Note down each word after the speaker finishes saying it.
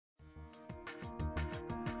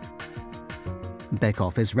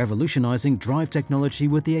Beckhoff is revolutionizing drive technology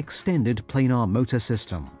with the extended planar motor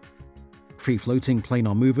system. Free-floating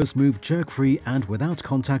planar movers move jerk-free and without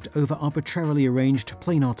contact over arbitrarily arranged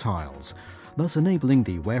planar tiles, thus enabling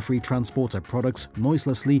the wear-free transport of products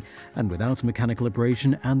noiselessly and without mechanical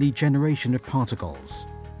abrasion and the generation of particles.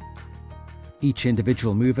 Each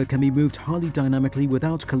individual mover can be moved highly dynamically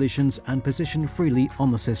without collisions and positioned freely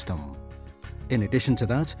on the system. In addition to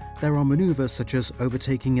that, there are maneuvers such as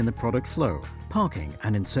overtaking in the product flow, parking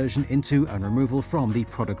and insertion into and removal from the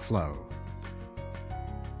product flow.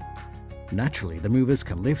 Naturally, the movers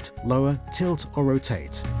can lift, lower, tilt or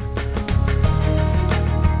rotate.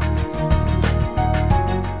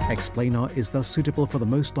 XPlanar is thus suitable for the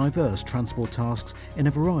most diverse transport tasks in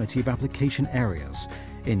a variety of application areas,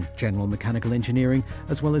 in general mechanical engineering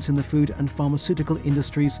as well as in the food and pharmaceutical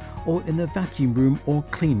industries or in the vacuum room or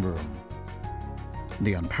clean room.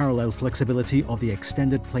 The unparalleled flexibility of the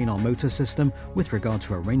extended planar motor system with regard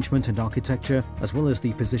to arrangement and architecture, as well as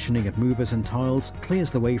the positioning of movers and tiles, clears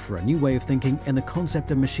the way for a new way of thinking in the concept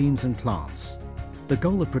of machines and plants. The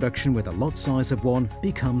goal of production with a lot size of one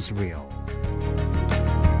becomes real.